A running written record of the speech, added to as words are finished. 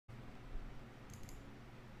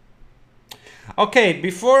Okay,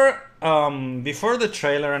 before the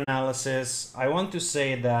trailer analysis, I want to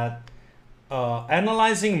say that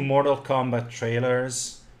analyzing Mortal Kombat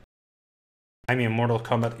trailers, I mean Mortal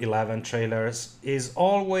Kombat 11 trailers, is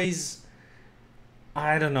always,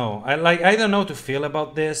 I don't know. I don't know how to feel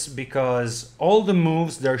about this because all the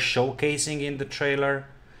moves they're showcasing in the trailer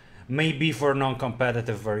may be for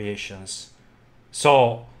non-competitive variations.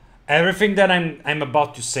 So everything that I'm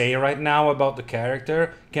about to say right now about the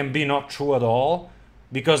character can be not true at all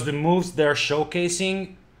because the moves they're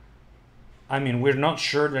showcasing, I mean, we're not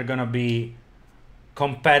sure they're gonna be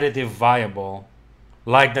competitive viable.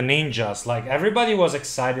 Like the ninjas, like everybody was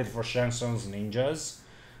excited for Shang Tsung's ninjas,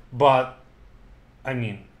 but I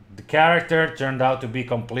mean, the character turned out to be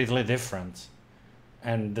completely different,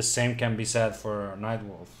 and the same can be said for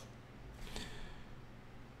NightWolf.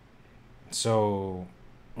 So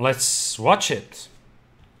let's watch it.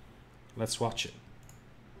 Let's watch it.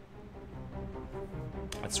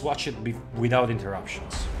 Let's watch it without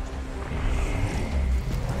interruptions.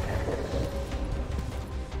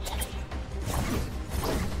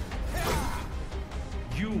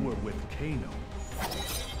 You were with Kano.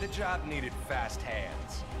 The job needed fast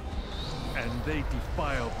hands. And they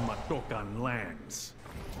defiled Matokan lands.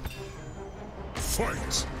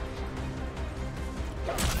 Fight!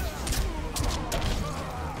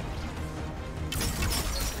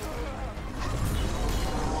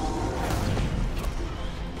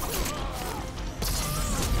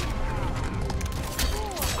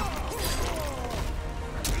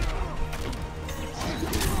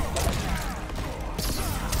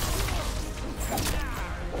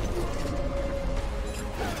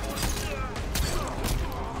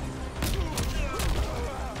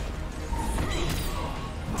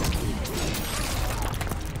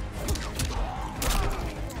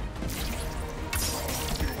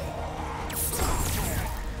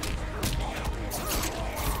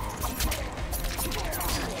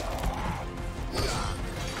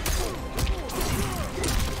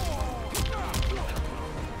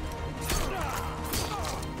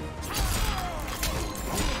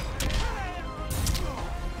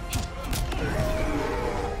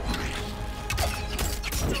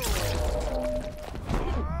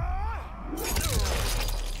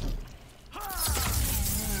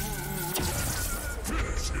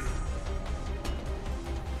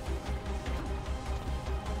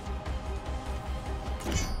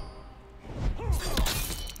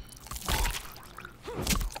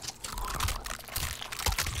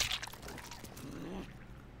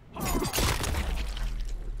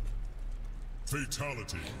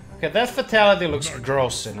 Fatality. Okay, that fatality looks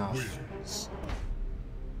gross enough. Wins.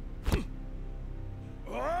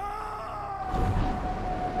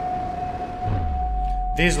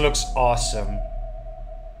 This looks awesome.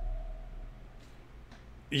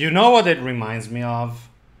 You know what it reminds me of?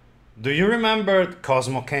 Do you remember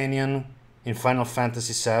Cosmo Canyon in Final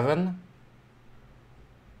Fantasy VII?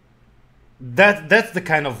 That's the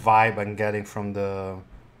kind of vibe I'm getting from the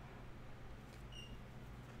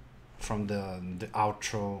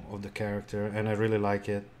outro of the character, and I really like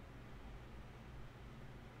it.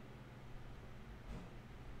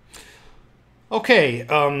 Okay,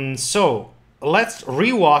 so let's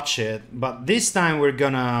rewatch it, but this time we're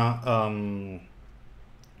gonna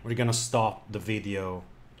stop the video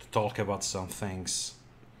to talk about some things.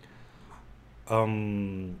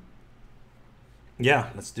 Yeah,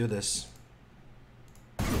 let's do this.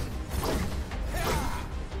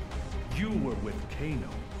 You were with Kano.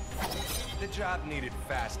 The job needed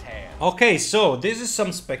fast hands. Okay, so this is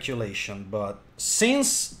some speculation, but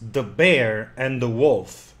since the bear and the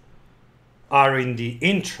wolf are in the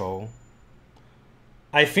intro,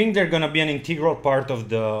 I think they're gonna be an integral part of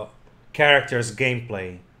the character's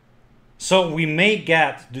gameplay. So we may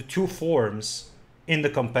get the two forms in the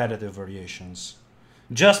competitive variations,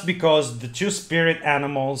 just because the two spirit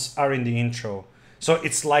animals are in the intro. So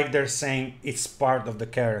it's like they're saying it's part of the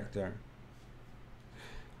character.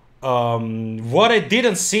 What I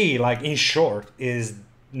didn't see, like in short, is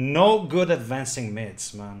no good advancing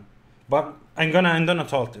mids, man. But I'm gonna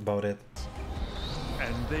talk about it.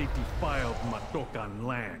 And they defiled Matokan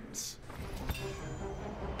lands.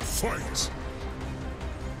 Fight!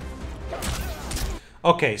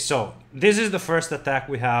 Okay, so this is the first attack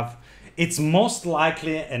we have. It's most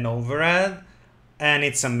likely an overhead, and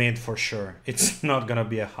it's a mid for sure. It's not gonna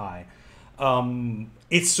be a high.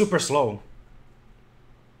 It's super slow.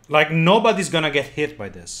 Like nobody's gonna get hit by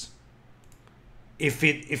this if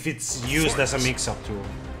it's used as a mix-up tool.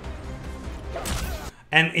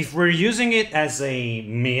 And if we're using it as a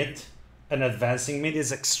mid, an advancing mid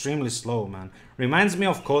is extremely slow, man. Reminds me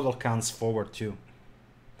of Kodokan's forward too.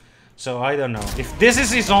 So I don't know. If this is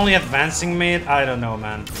his only advancing mid, I don't know,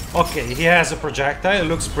 man. Okay, he has a projectile. It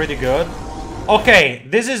looks pretty good. Okay,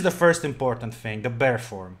 this is the first important thing, the bear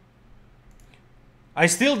form. I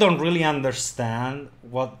still don't really understand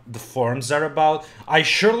what the forms are about. I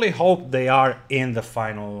surely hope they are in the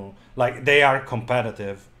final, like they are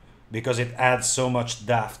competitive, because it adds so much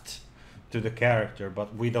depth to the character,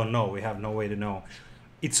 but we don't know. We have no way to know.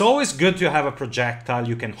 It's always good to have a projectile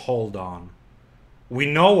you can hold on. We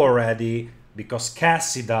know already because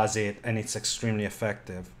Cassie does it and it's extremely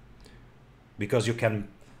effective. Because you can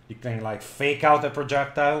like fake out a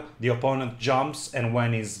projectile, the opponent jumps, and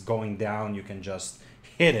when he's going down you can just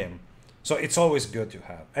hit him. So it's always good to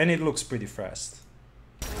have, and it looks pretty fast.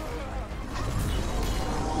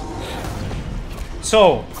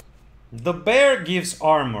 So the bear gives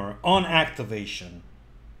armor on activation,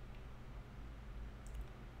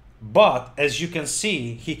 but as you can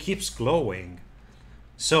see he keeps glowing,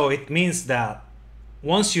 so it means that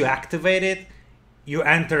once you activate it you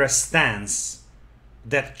enter a stance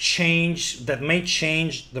that may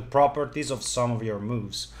change the properties of some of your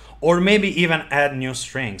moves, or maybe even add new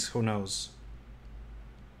strings, who knows.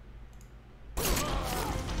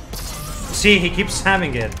 See, he keeps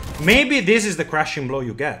having it. Maybe this is the crashing blow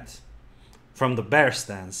you get from the bear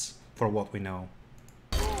stance, for what we know.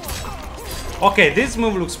 Okay, this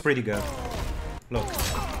move looks pretty good. Look.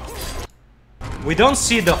 We don't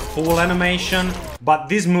see the full animation, but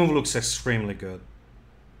this move looks extremely good.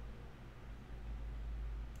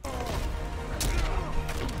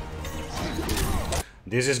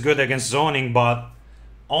 This is good against zoning, but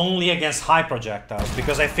only against high projectiles,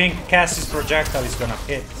 because I think Cassie's projectile is gonna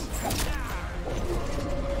hit.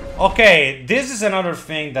 Okay, this is another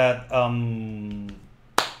thing that,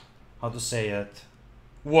 how to say it,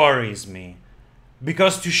 worries me.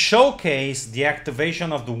 Because to showcase the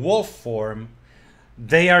activation of the wolf form,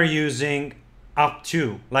 they are using up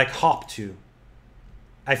 2, like hop 2.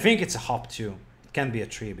 I think it's a hop 2. It can't be a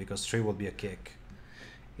 3, because 3 would be a kick.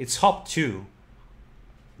 It's hop 2.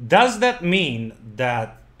 Does that mean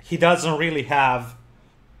that he doesn't really have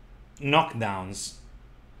knockdowns,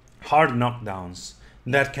 hard knockdowns,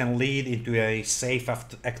 that can lead into a safe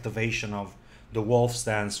activation of the wolf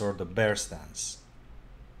stance or the bear stance?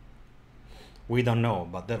 We don't know,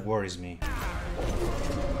 but that worries me.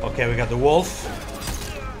 Okay, we got the wolf.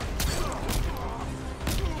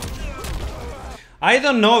 I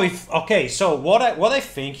don't know if... Okay, so what I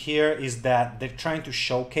think here is that they're trying to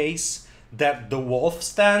showcase that the wolf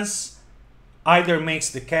stance either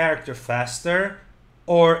makes the character faster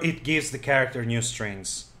or it gives the character new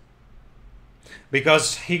strings.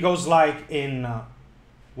 Because he goes like in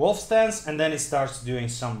wolf stance and then he starts doing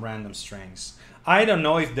some random strings. I don't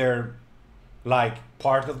know if they're like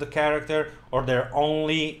part of the character or they're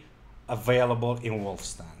only available in wolf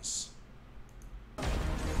stance.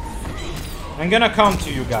 I'm gonna come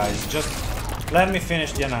to you guys, just let me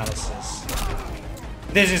finish the analysis.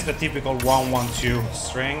 This is the typical 1-1-2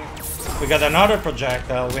 string. We got another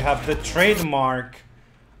projectile. We have the trademark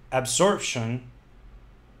absorption,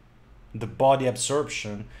 the body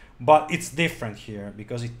absorption, but it's different here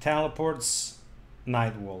because it teleports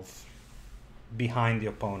NightWolf behind the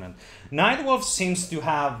opponent. NightWolf seems to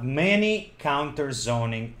have many counter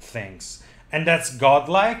zoning things, and that's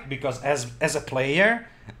godlike because as a player,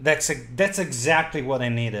 that's exactly what I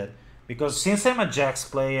needed. Because since I'm a Jax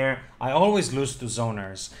player, I always lose to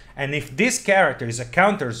zoners. And if this character is a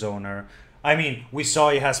counter zoner, I mean, we saw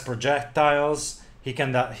he has projectiles, he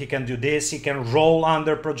can do this, he can roll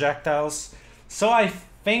under projectiles. So I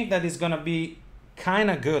think that it's gonna be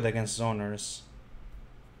kinda good against zoners.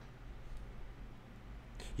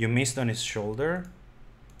 You missed on his shoulder?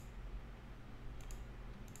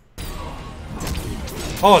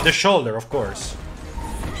 Oh, the shoulder, of course.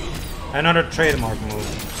 Another trademark move.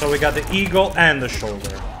 So we got the eagle and the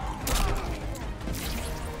shoulder.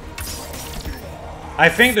 I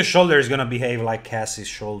think the shoulder is gonna behave like Cassie's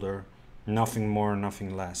shoulder. Nothing more,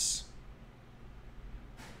 nothing less.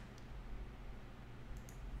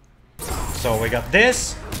 So we got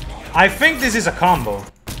this. I think this is a combo.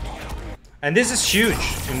 And this is huge,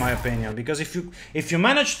 in my opinion, because if you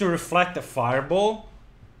manage to reflect a fireball,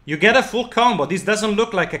 you get a full combo. This doesn't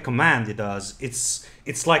look like a command, it does.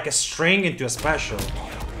 It's like a string into a special.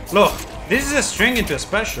 Look, this is a string into a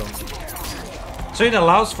special. So it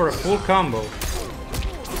allows for a full combo.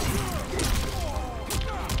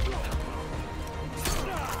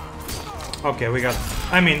 Okay, we got...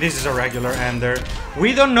 I mean, this is a regular ender.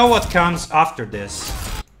 We don't know what comes after this.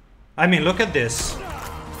 I mean, look at this.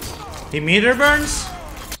 He meter burns,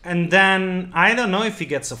 and then I don't know if he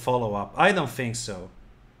gets a follow-up. I don't think so.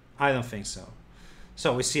 I don't think so.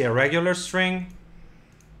 So we see a regular string.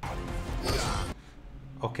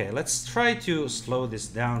 Okay, let's try to slow this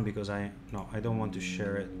down because I don't want to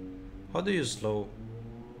share it. How do you slow?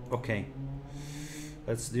 Okay,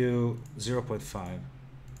 let's do 0.5.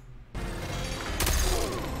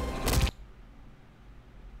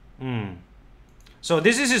 So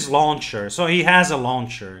this is his launcher. So he has a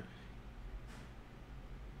launcher.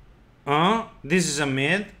 This is a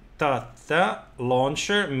mid.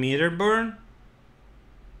 Launcher, meter burn.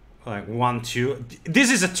 Like 1, 2.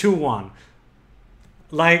 This is a 2-1.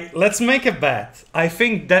 Like, let's make a bet. I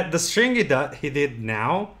think that the string he did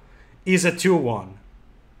now is a 2-1.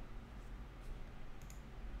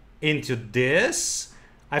 Into this.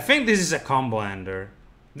 I think this is a combo ender.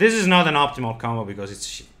 This is not an optimal combo because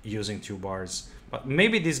it's using 2 bars. But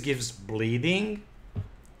maybe this gives bleeding.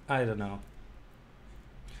 I don't know.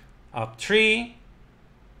 Up 3,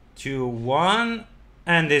 2, 1.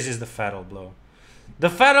 And this is the fatal blow. The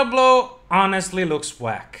fatal blow honestly looks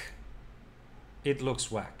whack. It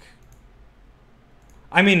looks whack.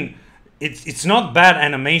 I mean, it's not bad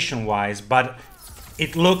animation-wise, but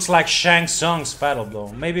it looks like Shang Tsung's fatal blow.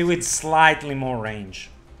 Maybe with slightly more range.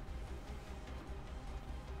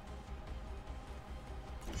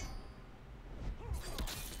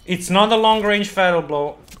 It's not a long-range fatal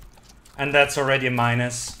blow, and that's already a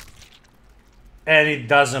minus. And it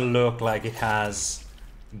doesn't look like it has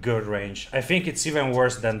good range. I think it's even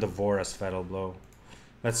worse than Devora's fatal blow.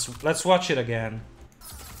 Let's watch it again.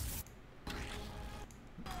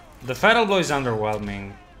 The fatal blow is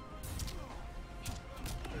underwhelming.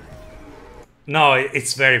 No,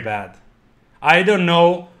 it's very bad. I don't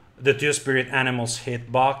know the Two Spirit Animals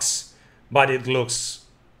hitbox, but it looks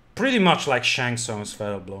pretty much like Shang Tsung's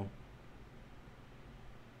fatal blow.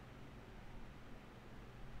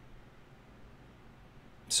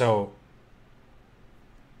 So,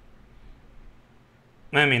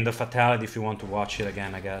 I mean, the fatality, if you want to watch it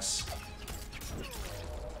again, I guess.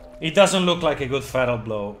 It doesn't look like a good fatal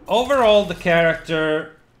blow. Overall, the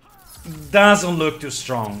character doesn't look too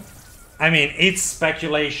strong. I mean, it's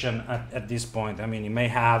speculation at this point. I mean, he may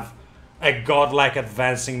have a godlike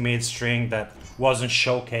advancing mid-string that wasn't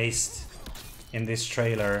showcased in this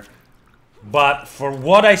trailer. But for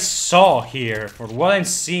what I saw here, for what I'm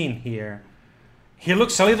seeing here, he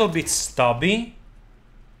looks a little bit stubby.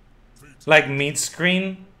 Like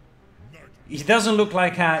mid-screen. He doesn't look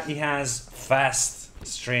like he has fast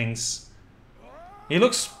strings. He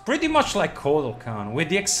looks pretty much like Kotal Khan, with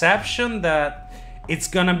the exception that it's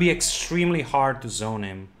gonna be extremely hard to zone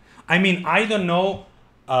him. I mean, I don't know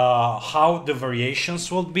how the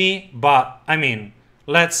variations will be, but I mean,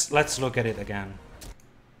 let's look at it again.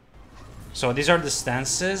 So these are the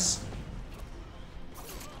stances.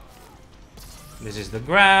 This is the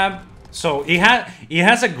grab. So he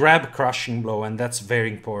has a grab crushing blow, and that's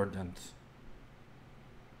very important.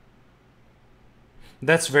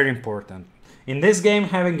 That's very important. In this game,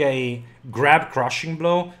 having a grab crushing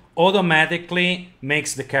blow automatically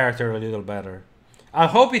makes the character a little better. I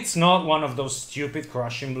hope it's not one of those stupid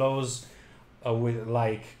crushing blows with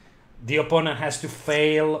like the opponent has to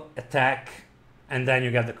fail attack and then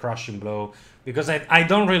you get the crushing blow, because I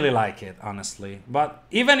don't really like it, honestly. But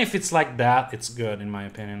even if it's like that, it's good in my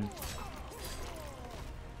opinion.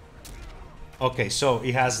 Okay, so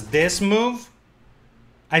he has this move.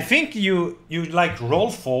 I think you like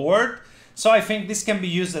roll forward. So I think this can be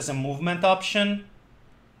used as a movement option.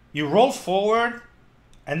 You roll forward,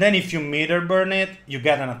 and then if you meter burn it, you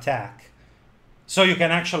get an attack. So you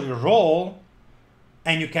can actually roll,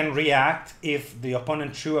 and you can react. If the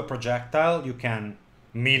opponent threw a projectile, you can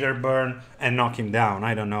meter burn and knock him down.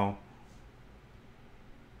 I don't know.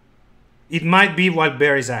 It might be while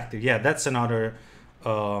Bear is active. Yeah, that's another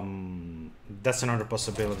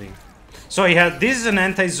possibility. So he has, this is an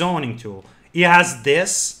anti-zoning tool. He has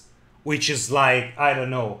this, which is like, I don't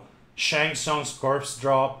know, Shang Tsung's corpse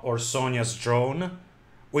drop or Sonya's drone,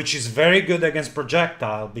 which is very good against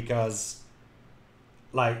projectile because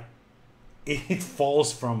like it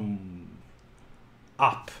falls from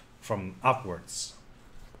upwards.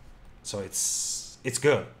 So it's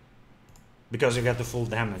good because you get the full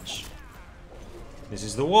damage. This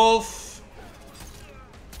is the wolf.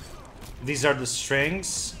 These are the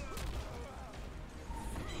strings.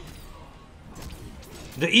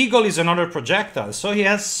 The eagle is another projectile, so he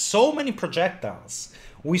has so many projectiles.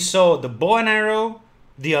 We saw the bow and arrow,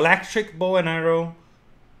 the electric bow and arrow,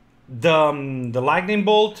 the lightning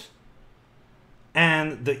bolt,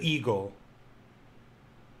 and the eagle.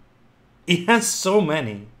 He has so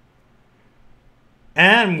many.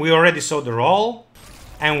 And we already saw the roll,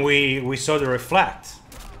 and we saw the reflect,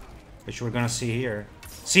 which we're gonna see here.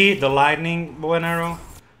 See the lightning bow and arrow?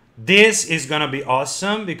 This is gonna be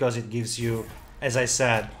awesome because it gives you, as I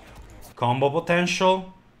said, combo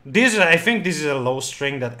potential. This, I think this is a low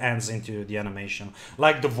string that ends into the animation.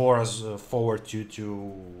 Like Devora's forward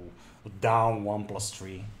 2 down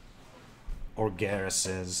 1+3. Or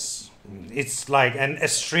Garrus's. It's like a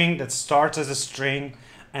string that starts as a string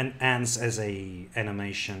and ends as a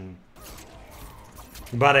animation.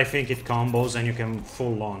 But I think it combos and you can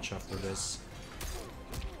full launch after this.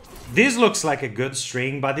 This looks like a good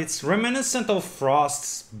string, but it's reminiscent of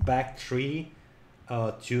Frost's back 3,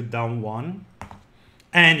 2 down 1.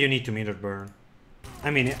 And you need to meter burn.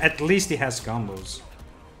 I mean, at least he has combos.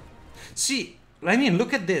 See, I mean,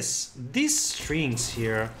 look at this. These strings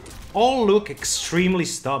here all look extremely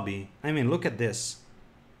stubby. I mean, look at this.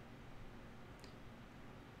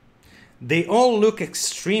 They all look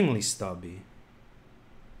extremely stubby.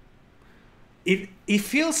 It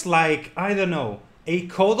feels like, I don't know, a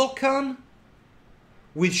Kodokan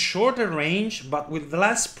with shorter range but with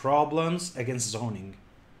less problems against zoning.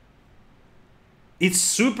 It's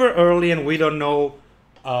super early and we don't know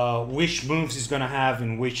which moves he's gonna have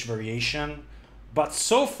in which variation. But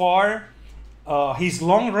so far, his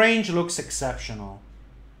long range looks exceptional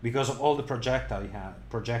because of all the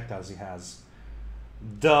projectiles he has.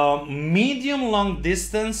 The medium long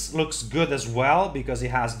distance looks good as well because he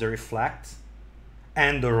has the reflect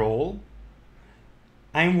and the roll.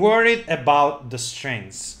 I'm worried about the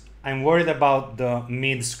strings. I'm worried about the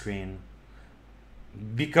mid screen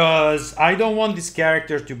because I don't want this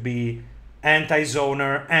character to be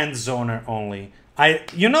anti-zoner and zoner only.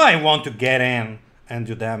 I want to get in and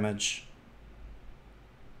do damage.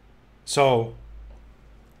 So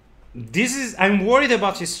I'm worried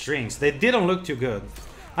about his strings. They didn't look too good.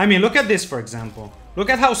 I mean, look at this, for example. Look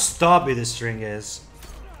at how stubby this string is.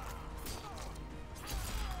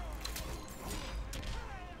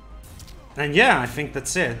 And yeah, I think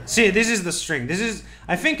that's it. See, this is the string.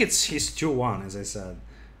 I think it's his 2-1, as I said.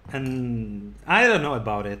 And I don't know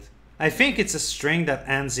about it. I think it's a string that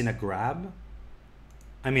ends in a grab.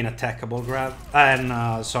 I mean, attackable grab.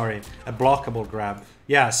 And, sorry, a blockable grab.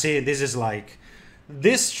 Yeah, see, this is like...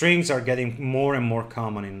 These strings are getting more and more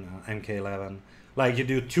common in MK11. Like, you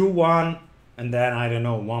do 2-1, and then, I don't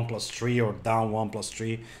know, 1+3 or down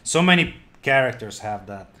 1+3. So many characters have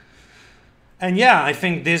that. And yeah, I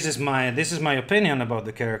think this is my opinion about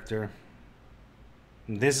the character.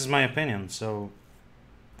 This is my opinion. So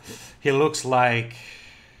he looks like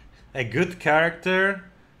a good character,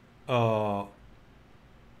 like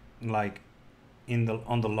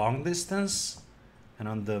on the long distance, and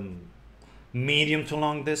on the medium to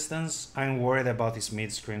long distance. I'm worried about his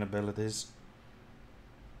mid-screen abilities.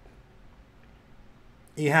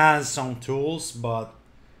 He has some tools, but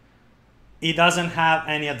he doesn't have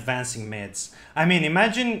any advancing mids. I mean,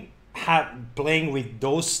 imagine playing with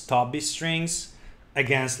those stubby strings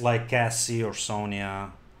against like Cassie or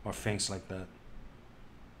Sonya or things like that.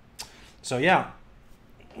 So yeah,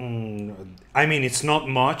 I mean, it's not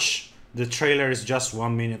much. The trailer is just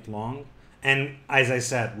 1 minute long. And as I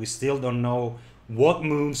said, we still don't know what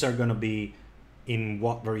moves are going to be in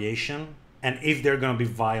what variation and if they're going to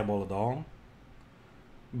be viable at all.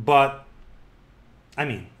 But, I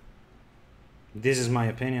mean, this is my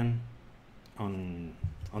opinion on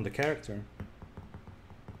the character.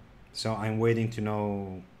 So I'm waiting to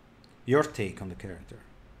know your take on the character.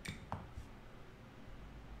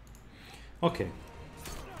 Okay.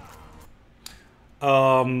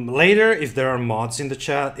 Later, if there are mods in the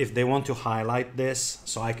chat, if they want to highlight this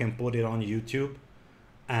so I can put it on YouTube,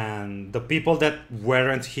 and the people that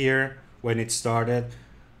weren't here when it started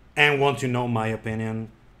and want to know my opinion,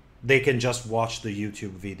 they can just watch the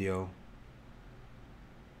YouTube video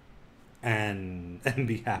and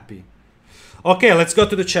be happy. Okay, let's go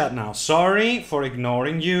to the chat now. Sorry for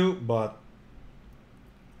ignoring you, but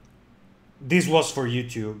this was for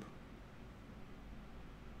YouTube.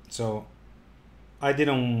 So I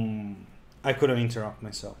couldn't interrupt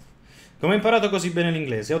myself. Come hai imparato così bene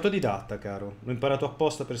l'inglese? Autodidatta, caro. L'ho imparato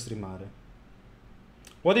apposta per streamare.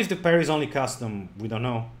 What if the parry is only custom? We don't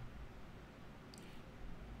know.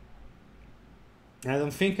 I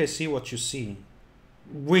don't think I see what you see.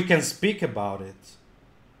 We can speak about it.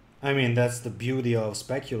 I mean, that's the beauty of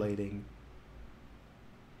speculating.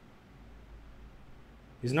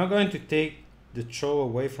 He's not going to take the throw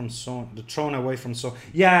away from Son. The throne away from Son.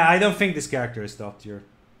 Yeah, I don't think this character is top tier.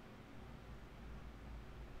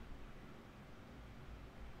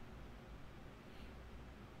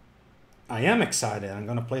 I am excited. I'm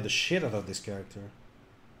gonna play the shit out of this character.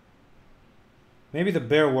 Maybe the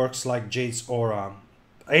bear works like Jade's aura.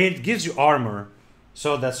 It gives you armor,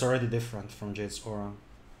 so that's already different from Jade's aura.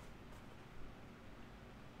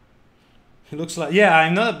 He looks like... Yeah,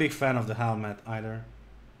 I'm not a big fan of the helmet either.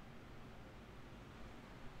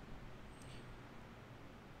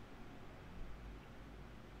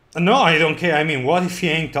 No, I don't care. I mean, what if he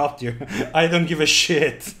ain't top tier? I don't give a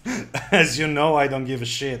shit. As you know, I don't give a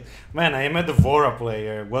shit. Man, I am a Devora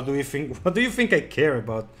player. What do you think? What do you think I care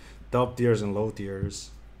about top tiers and low tiers?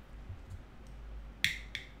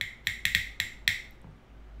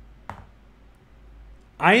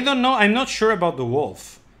 I don't know. I'm not sure about the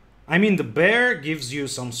wolf. I mean, the bear gives you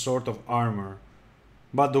some sort of armor.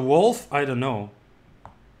 But the wolf, I don't know.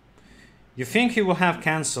 You think he will have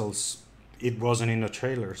cancels? It wasn't in the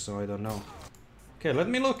trailer, so I don't know. Okay, let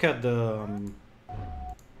me look at the...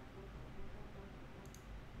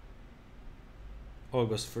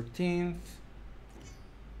 August 13th.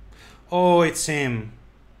 Oh, it's him.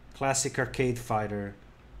 Classic arcade fighter.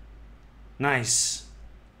 Nice.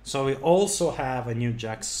 So we also have a new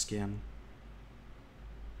Jax skin.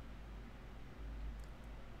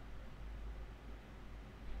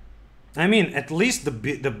 I mean, at least the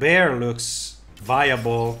bear looks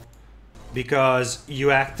viable because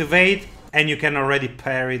you activate and you can already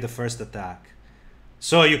parry the first attack.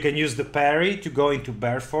 So you can use the parry to go into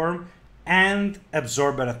bear form and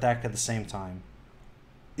absorb an attack at the same time.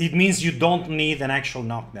 It means you don't need an actual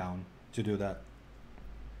knockdown to do that.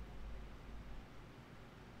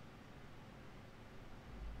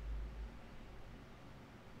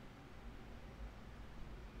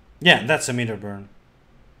 Yeah, that's a meter burn.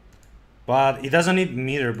 But it doesn't need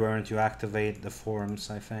meter burn to activate the forms,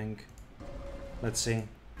 I think. Let's see.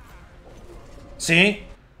 See?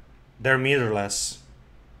 They're meterless.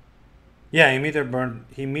 Yeah, he meter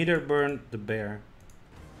burned the bear.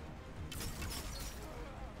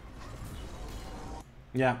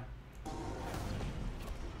 Yeah.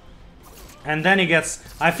 And then he gets...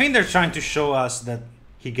 I think they're trying to show us that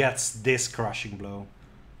he gets this crushing blow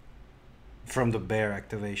from the bear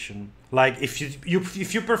activation. Like if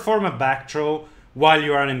you perform a back throw while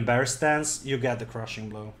you are in bear stance, you get the crushing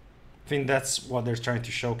blow. I think that's what they're trying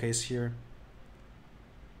to showcase here.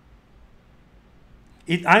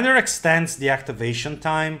 It either extends the activation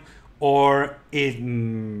time or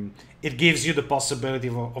it gives you the possibility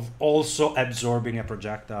of also absorbing a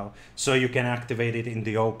projectile, so you can activate it in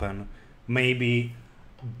the open. Maybe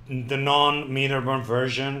the non-meter burn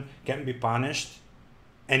version can be punished,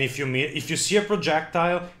 and if you see a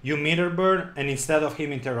projectile, you meter burn, and instead of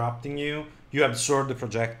him interrupting you, you absorb the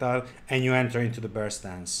projectile and you enter into the bear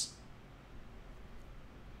stance.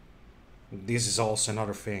 This is also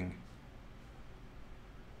another thing.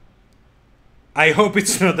 I hope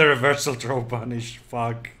it's not a reversal throw punish.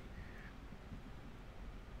 Fuck.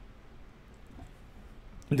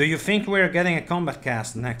 Do you think we're getting a combat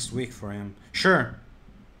cast next week for him? Sure.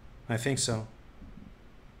 I think so.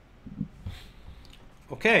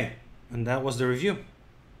 Okay. And that was the review.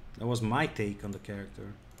 That was my take on the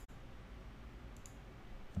character.